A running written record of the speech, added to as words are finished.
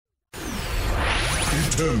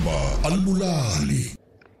Ithemba Alibulali.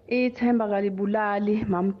 Ithemba Alibulali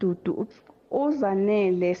mamdudu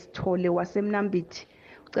uzanele Sithole wasemnambithi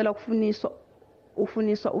ucela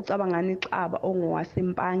ufuniswa ucabangani Xaba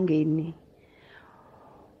ongowasempangeni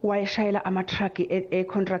wayeshayela ama-truck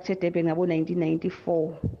e-contract eDurban ngabo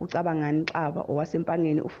 1994 ucabangani Xaba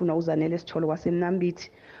owasempangeni ufuna uzanele Sithole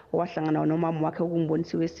wasemnambithi owahlangana nomama wakhe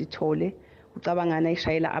okumbonisiwe Sithole ucabangana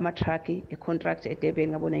ayishayela ama-truck e-contract eDurban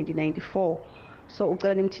ngabo 1994 so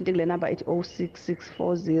ucela nimthinte kule number ethi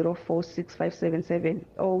 0664046577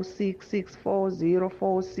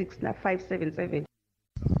 0664046577.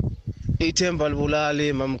 Ithemba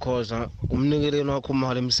Alibulali mamkhoza umnikeleni wakho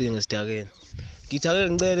imali emsinga esidakeni. Ngithake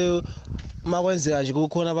ngicele makwenzeka nje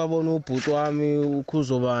kukhona ababona ubhuti wami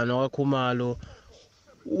ukhuzobana wakhumalo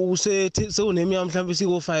sewuneminyaka mhlawumbe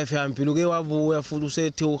siko-5 yambili uke wabuya futhi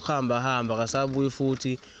usethe uhamba akasabuyi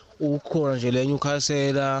futhi ukhona nje lenye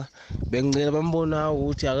ukhasela bengicela bambona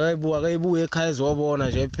ukuthi akayibuye ekhaya ezobona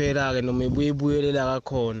nje phela-ke noma ibuyelela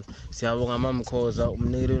kakhona. Siyabonga mamkhoza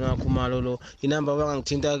umnikeleni wakho imali lo inamba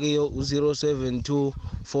abangangithinta kiyo 072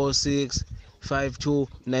 46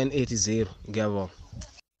 52980. Ngiyabonga.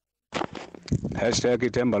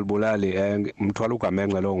 #Ithemba Alibulali umthwalo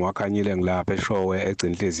uGamenxe lo ngwakhanyile ngilapha eShowe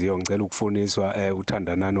egcina inhliziyo ngicela ukufuniswa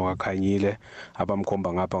uthandanani wakhanyile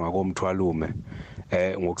abamkhomba ngapha ngakomthwalume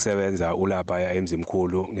ngokusebenza ulapha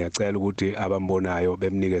emzimkhulu. Ngiyacela ukuthi abambonayo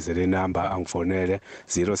bemnikezele inamba angifonele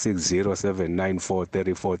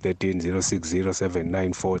 0607943413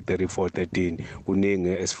 0607943413 kuningi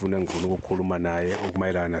ngifuna ukukhuluma naye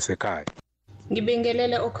ukumayelana nasekhaya.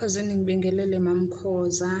 Ngibingelele okhosini ngibingelele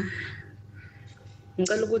mamkhoza.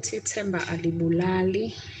 Ngicela ukuthi Ithemba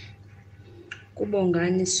Alibulali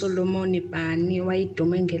kubongani Solomon Bani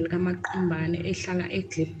wayidume ngelikaMaqombane ehlala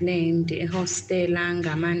eClipland ehostela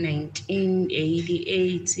ngama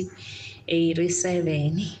 1988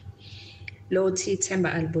 87. Lothi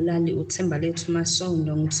Ithemba Alibulali uThemba lethu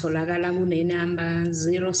Masondo ngitholakala kunenamba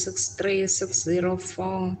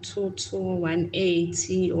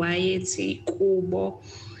 0636042218 wayethi kubo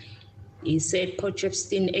iSt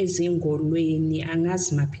Potchefstroom ezingolweni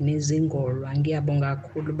angazi maphi nezingolwa. Ngiyabonga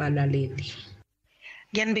kakhulu balaleli.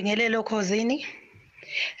 Ngiyanibingelela okhosini.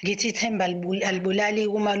 Ngithi Ithemba Alibulali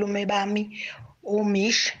kumalume bami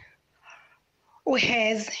uMish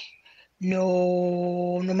uHez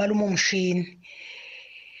nomalume uMshini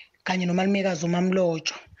kanye nomalumekazi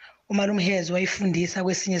uMamlotsho. Umalume Hez wayifundisa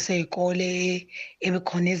kwesinye sezikole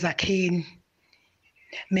ebekhona ezakheni.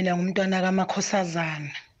 Mina ngumntwana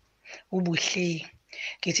kaMakhosazana ubuhle.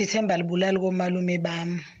 Ngithi Ithemba Alibulali komalume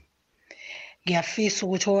bami. Ngiyafisa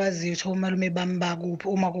ukuthi owaziyo ukuthi omalume bami bakuphi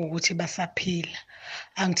uma kuwukuthi basaphila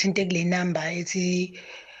angithinte kule number ethi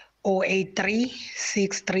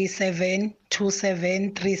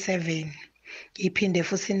 0836372737. Iphinde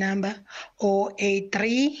futhi number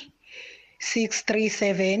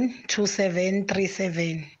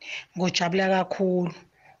 0836372737. Ngojabula kakhulu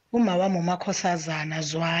uma wami uMakhosazana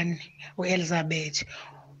Zwane uElizabeth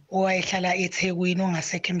owayehlala eThekwini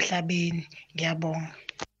ongasekho emhlabeni. Ngiyabonga.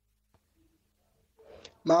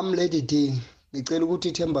 Mam Lady D, ngicela ukuthi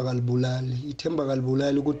Ithemba Alibulali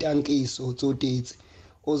ukuthi Ankiso Tsotetsi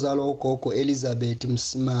ozalwa ugogo Elizabeth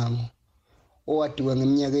Msimango owaduka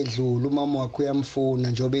ngeminyaka edlule. Umama wakhe uyamfuna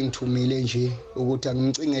njengoba engithumile nje ukuthi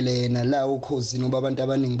angimcingele yena la ukhosini ngoba abantu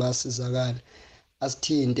abaningi basizakala.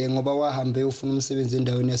 Asithinte ngoba wahambe ufuna umsebenzi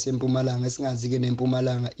endaweni yaseMpumalanga esingazi-ke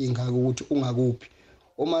neMpumalanga ingaka ukuthi ungakuphi.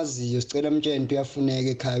 Omaziyo sicela mtshento uyafuneka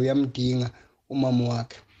ekhaya uyamdinga umama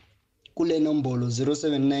wakhe. Kule nombolo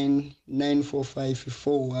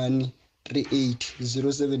 0799454138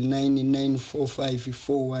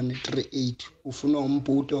 0799454138 ufuna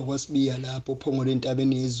umbhudo wakwasibiya lapho Phongolo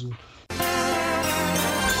entabeni yezulu.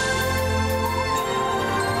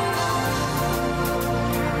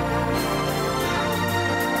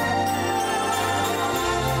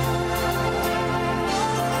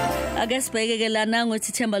 Ake sibheke lana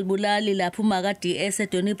ngothi Ithemba Alibulali lapho uMaka DS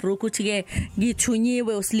eDonnybrook uthi ke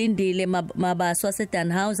ngithunyiwe usilindile mabaso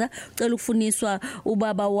waseDanhauser ucela ukufuniswa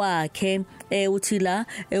ubaba wakhe uthi la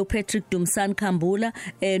uPatrick Dumsan Khambula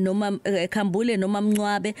noma Khambule noma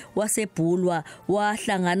Mncwabe wasebhulwa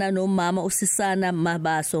wahlangana nomama uSisana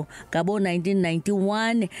Mabaso ngabo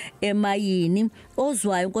 1991 emayini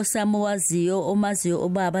ozwayo nkosami owaziyo omaziyo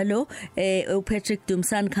obaba lo uPatrick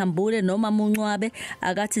Dumsan Khambule noma Muncwabe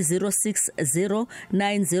akathi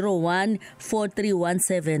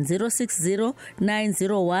 0609014317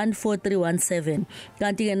 0609014317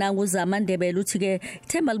 kanti ke nangu uZamandebele uthi ke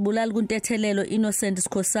Ithemba Alibulali kuntethelelo Innocent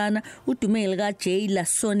Sikhosana udumeli kaJay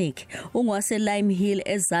Lasonic ungwase Lime Hill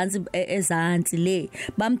ezansi le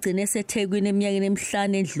bamgcine eseThekwini eminyakeni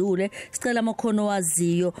emihlanu endlule sicela amakhono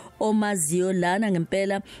waziyo omaziyo lana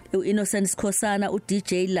ngempela uInnocent Sikhosana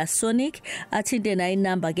uDJ Lasonic athinte nayo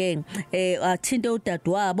inamba ke athinte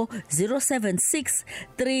udadewabo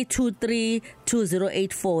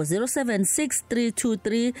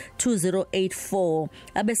 0763232084 0763232084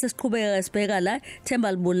 abese siqhubeka sibheka la Ithemba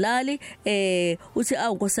Alibulali uthi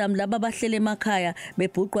awunkosami laba bahlele emakhaya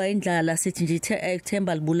bebhuqwa indlala sithi nje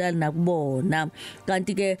Ithemba Alibulali nakubona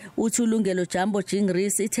kanti ke uthi ulungelo Jambo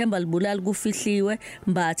Jingris Ithemba Alibulali kufihliwe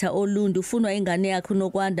Mbatha Olundi ufunwa ingane yakhe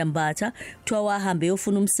uNokwanda Mbatha kuthiwa wahambe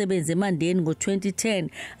yofuna umsebenzi eMandeni ngo2010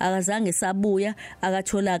 akazange sabuya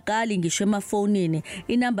akatholakali ngisho emafonini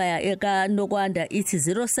inamba ya Nokwanda ithi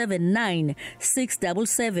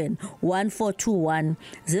 0796771421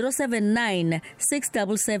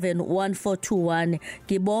 0796771421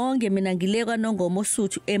 ngibonge mina ngileka noNgomo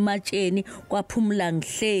Suthu ematsheni kwaphumula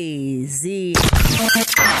ngihlezi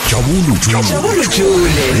Jabulu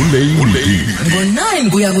Jule ngo9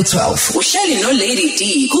 kuya ku12 uhleli no Lady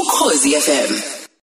D ku Khosi FM.